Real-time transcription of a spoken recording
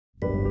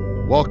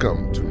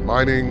Welcome to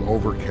Mining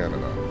Over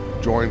Canada.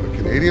 Join the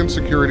Canadian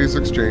Securities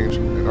Exchange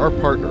and our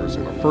partners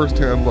in a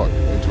first-hand look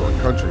into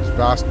our country's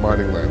vast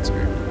mining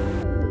landscape.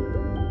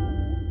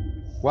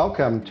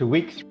 Welcome to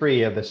week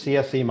 3 of the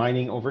CSE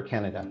Mining Over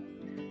Canada.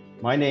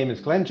 My name is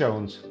Glen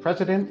Jones,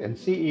 President and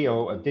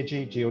CEO of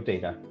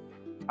DigiGeoData.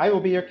 I will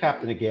be your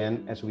captain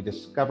again as we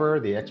discover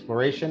the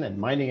exploration and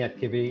mining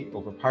activity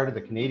over part of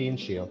the Canadian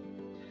Shield.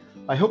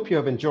 I hope you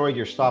have enjoyed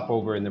your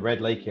stopover in the Red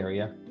Lake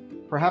area.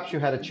 Perhaps you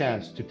had a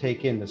chance to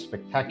take in the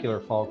spectacular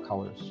fall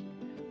colors.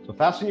 So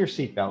fasten your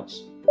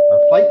seatbelts.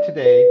 Our flight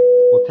today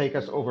will take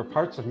us over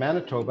parts of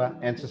Manitoba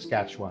and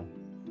Saskatchewan.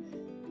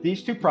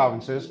 These two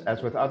provinces,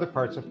 as with other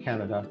parts of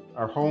Canada,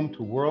 are home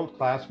to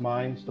world-class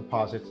mines,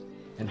 deposits,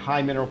 and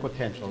high mineral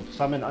potential,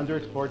 some in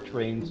underexplored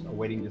terrains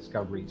awaiting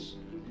discoveries.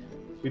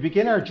 We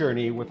begin our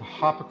journey with a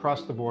hop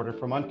across the border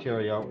from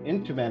Ontario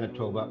into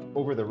Manitoba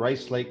over the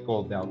Rice Lake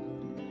Gold Belt.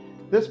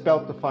 This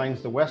belt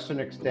defines the western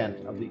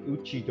extent of the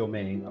UCHI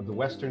domain of the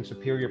Western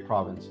Superior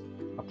Province,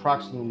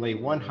 approximately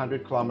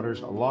 100 kilometers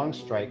along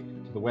strike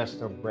to the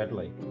west of Red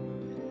Lake.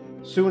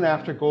 Soon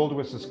after gold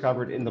was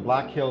discovered in the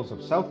Black Hills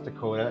of South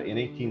Dakota in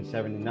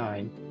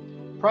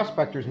 1879,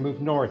 prospectors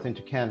moved north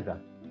into Canada.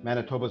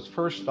 Manitoba's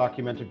first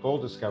documented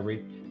gold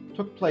discovery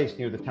took place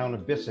near the town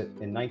of Bissett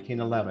in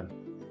 1911.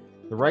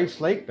 The Rice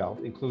Lake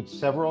Belt includes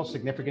several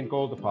significant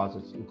gold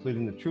deposits,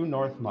 including the True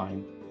North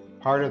Mine,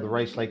 part of the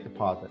Rice Lake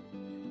deposit,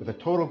 with a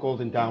total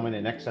gold endowment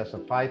in excess of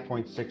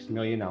 5.6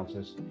 million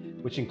ounces,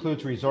 which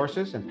includes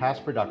resources and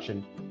past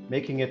production,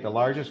 making it the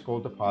largest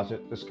gold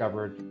deposit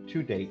discovered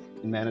to date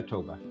in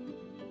Manitoba.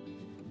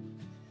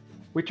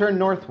 We turn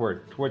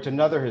northward towards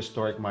another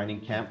historic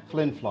mining camp,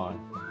 Flin Flon.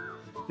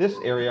 This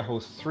area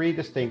hosts 3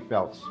 distinct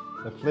belts: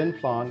 the Flin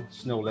Flon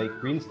Snow Lake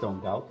Greenstone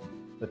Belt,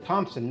 the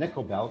Thompson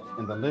Nickel Belt,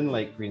 and the Lynn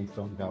Lake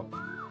Greenstone Belt.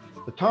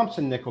 The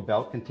Thompson Nickel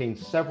Belt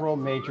contains several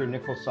major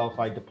nickel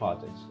sulfide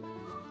deposits.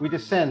 We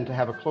descend to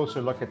have a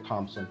closer look at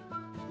Thompson.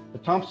 The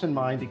Thompson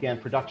mine began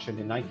production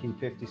in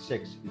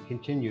 1956 and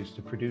continues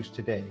to produce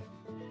today.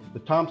 The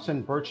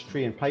Thompson, Birch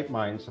Tree, and Pipe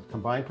mines have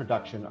combined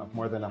production of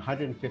more than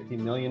 150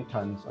 million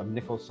tons of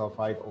nickel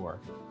sulfide ore.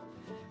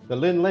 The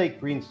Lynn Lake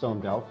Greenstone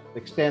Belt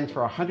extends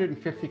for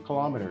 150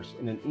 kilometers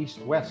in an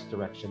east-west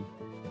direction.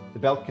 The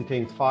belt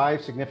contains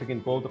 5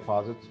 significant gold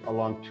deposits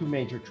along 2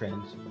 major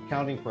trends,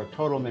 accounting for a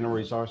total mineral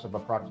resource of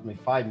approximately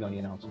 5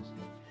 million ounces.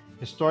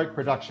 Historic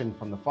production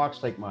from the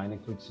Fox Lake mine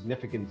includes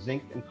significant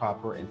zinc and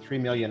copper and 3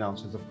 million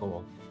ounces of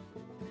gold.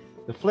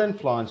 The Flin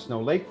Flon Snow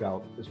Lake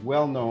Belt is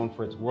well known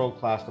for its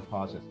world-class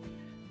deposits.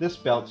 This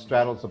belt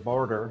straddles the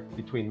border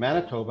between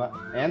Manitoba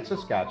and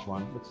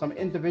Saskatchewan, with some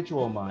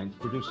individual mines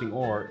producing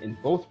ore in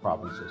both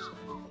provinces.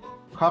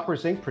 Copper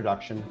zinc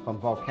production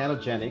from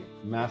volcanogenic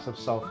massive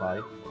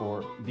sulfide,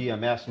 or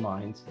VMS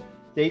mines,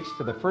 dates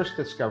to the first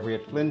discovery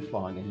at Flin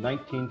Flon in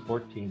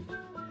 1914.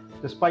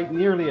 Despite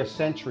nearly a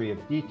century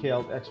of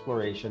detailed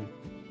exploration,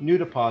 new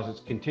deposits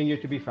continue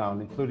to be found,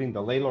 including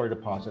the Lalor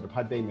deposit of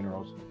Hudbay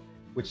Minerals,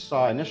 which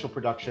saw initial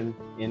production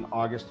in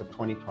August of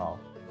 2012.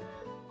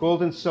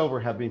 Gold and silver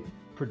have been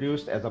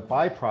produced as a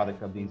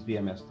byproduct of these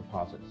VMS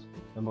deposits,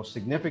 the most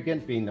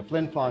significant being the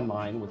Flin Flon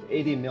mine with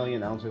 80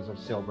 million ounces of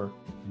silver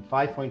and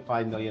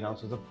 5.5 million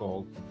ounces of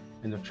gold,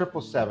 and the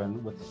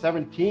 777 with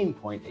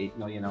 17.8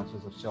 million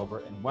ounces of silver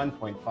and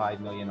 1.5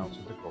 million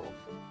ounces of gold.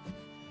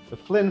 The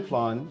Flin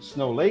Flon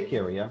Snow Lake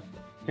area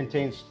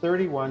contains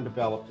 31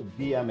 developed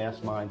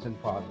VMS mines and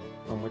deposits,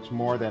 from which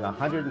more than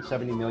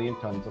 170 million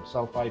tons of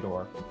sulfide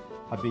ore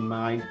have been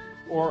mined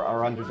or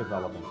are under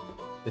development.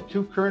 The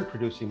 2 current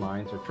producing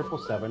mines are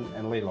 777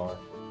 and Lalor.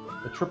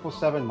 The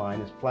 777 mine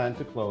is planned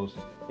to close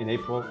in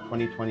April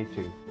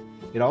 2022.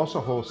 It also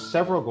hosts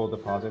several gold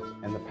deposits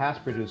and the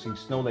past producing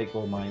Snow Lake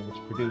Gold Mine,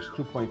 which produced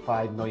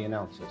 2.5 million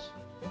ounces.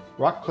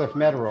 Rockcliffe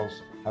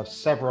Minerals have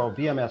several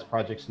VMS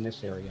projects in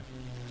this area.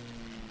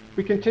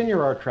 We continue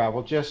our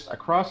travel just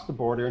across the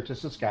border into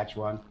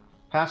Saskatchewan,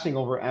 passing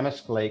over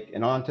Athabasca Lake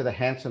and on to the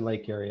Hanson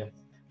Lake area,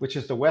 which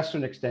is the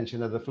western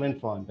extension of the Flin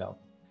Flon Belt.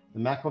 The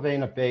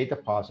McIlvenna Bay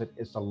deposit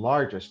is the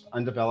largest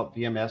undeveloped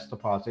VMS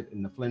deposit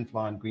in the Flin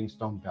Flon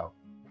Greenstone Belt.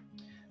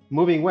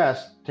 Moving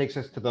west takes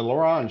us to the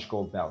Ronge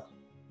Gold Belt.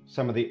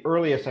 Some of the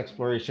earliest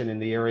exploration in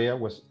the area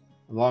was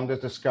along the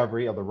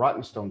discovery of the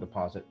Rottenstone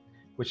deposit,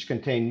 which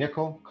contained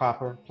nickel,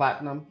 copper,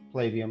 platinum,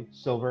 palladium,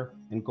 silver,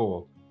 and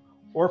gold.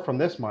 Ore from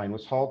this mine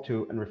was hauled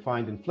to and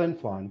refined in Flin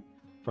Flon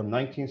from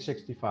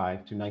 1965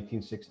 to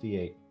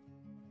 1968.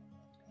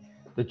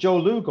 The Joe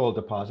Lou gold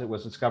deposit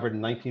was discovered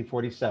in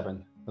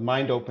 1947. The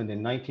mine opened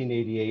in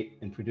 1988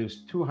 and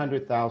produced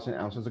 200,000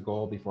 ounces of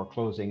gold before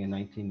closing in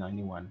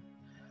 1991.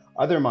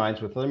 Other mines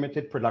with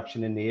limited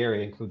production in the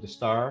area include the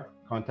Star,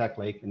 Contact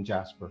Lake, and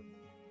Jasper.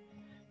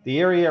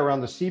 The area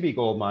around the CB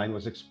gold mine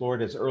was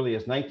explored as early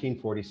as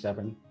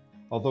 1947,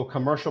 although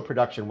commercial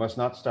production was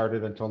not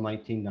started until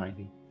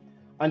 1990.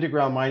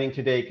 Underground mining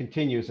today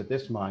continues at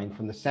this mine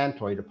from the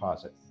Santoy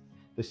deposit.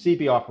 The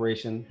CB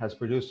operation has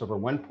produced over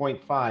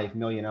 1.5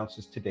 million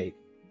ounces to date.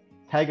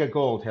 Taiga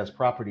Gold has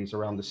properties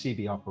around the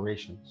CB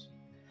operations.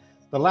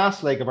 The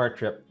last leg of our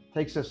trip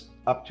takes us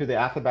up to the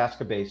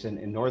Athabasca Basin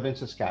in northern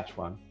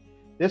Saskatchewan.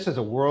 This is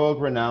a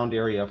world-renowned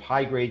area of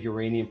high-grade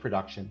uranium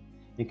production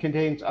and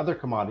contains other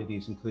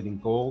commodities including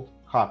gold,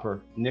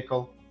 copper,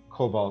 nickel,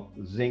 cobalt,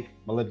 zinc,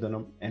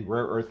 molybdenum, and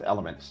rare earth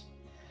elements.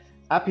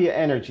 Appia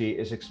Energy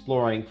is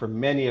exploring for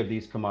many of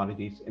these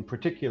commodities, in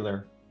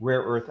particular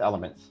rare earth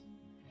elements.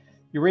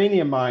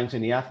 Uranium mines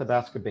in the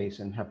Athabasca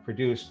Basin have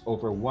produced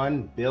over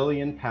 1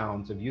 billion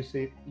pounds of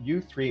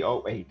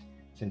U3O8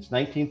 since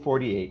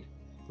 1948,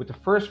 with the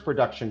first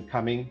production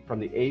coming from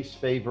the Ace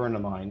Fay Verna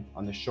mine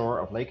on the shore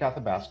of Lake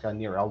Athabasca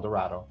near El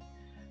Dorado.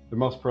 The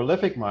most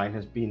prolific mine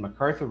has been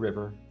McArthur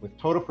River, with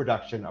total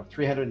production of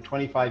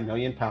 325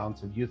 million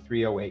pounds of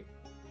U3O8.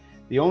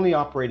 The only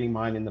operating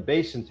mine in the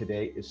basin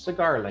today is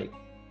Cigar Lake.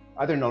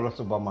 Other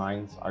noticeable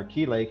mines are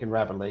Key Lake and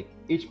Rabbit Lake,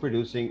 each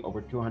producing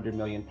over 200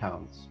 million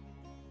pounds.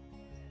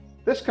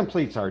 This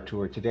completes our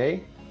tour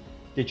today.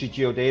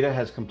 DigiGeoData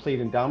has complete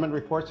endowment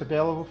reports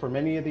available for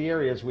many of the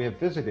areas we have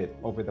visited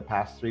over the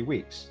past 3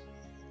 weeks.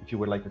 If you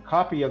would like a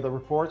copy of the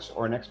reports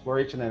or an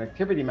exploration and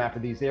activity map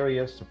of these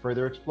areas to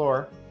further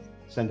explore,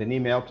 send an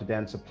email to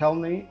Dan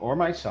Subtelny or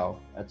myself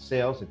at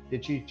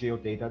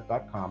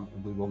sales@digigeodata.com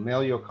and we will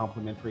mail you a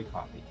complimentary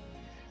copy.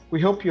 We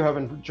hope you have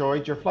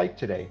enjoyed your flight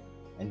today,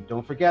 and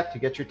don't forget to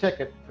get your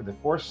ticket for the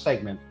fourth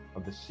segment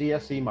of the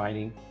CSE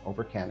Mining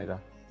over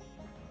Canada.